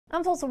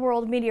I'm Tulsa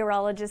World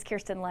Meteorologist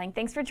Kirsten Lang.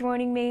 Thanks for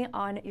joining me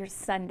on your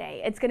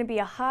Sunday. It's going to be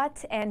a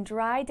hot and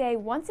dry day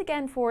once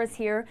again for us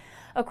here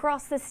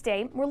across the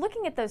state. We're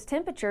looking at those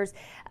temperatures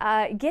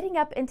getting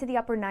up into the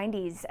upper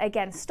 90s.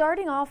 Again,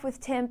 starting off with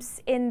temps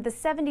in the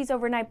 70s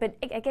overnight, but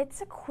it's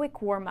a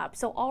quick warm up.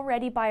 So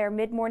already by our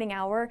mid-morning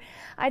hour,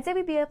 I'd say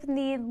we'd be up in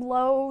the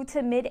low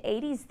to mid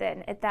 80s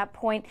then at that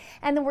point.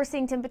 And then we're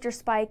seeing temperature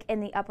spike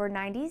in the upper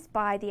 90s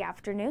by the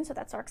afternoon. So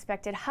that's our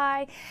expected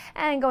high.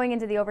 And going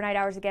into the overnight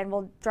hours again,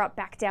 we'll drop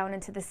back down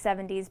into the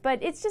 70s,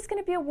 but it's just going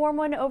to be a warm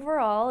one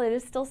overall. It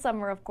is still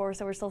summer, of course,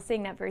 so we're still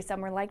seeing that very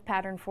summer-like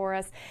pattern for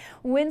us.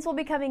 Winds will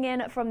be coming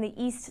in from the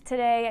east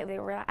today. They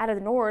were out of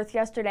the north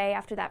yesterday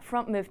after that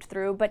front moved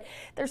through, but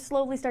they're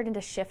slowly starting to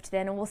shift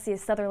then, and we'll see a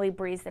southerly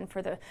breeze then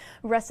for the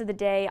rest of the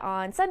day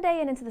on Sunday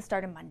and into the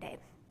start of Monday.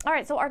 All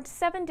right, so our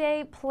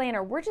 7-day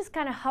planner, we're just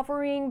kind of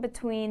hovering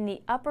between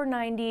the upper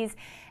 90s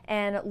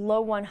and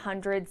low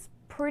 100s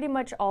pretty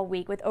much all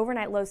week, with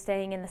overnight lows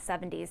staying in the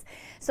 70s.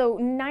 So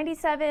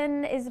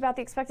 97 is about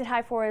the expected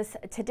high for us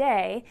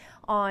today.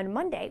 On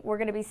Monday, we're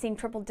going to be seeing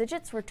triple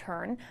digits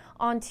return.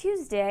 On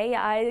Tuesday,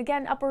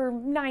 again, upper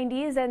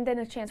 90s and then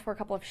a chance for a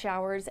couple of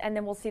showers. And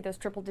then we'll see those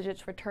triple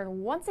digits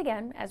return once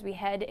again as we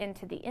head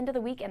into the end of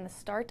the week and the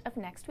start of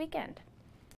next weekend.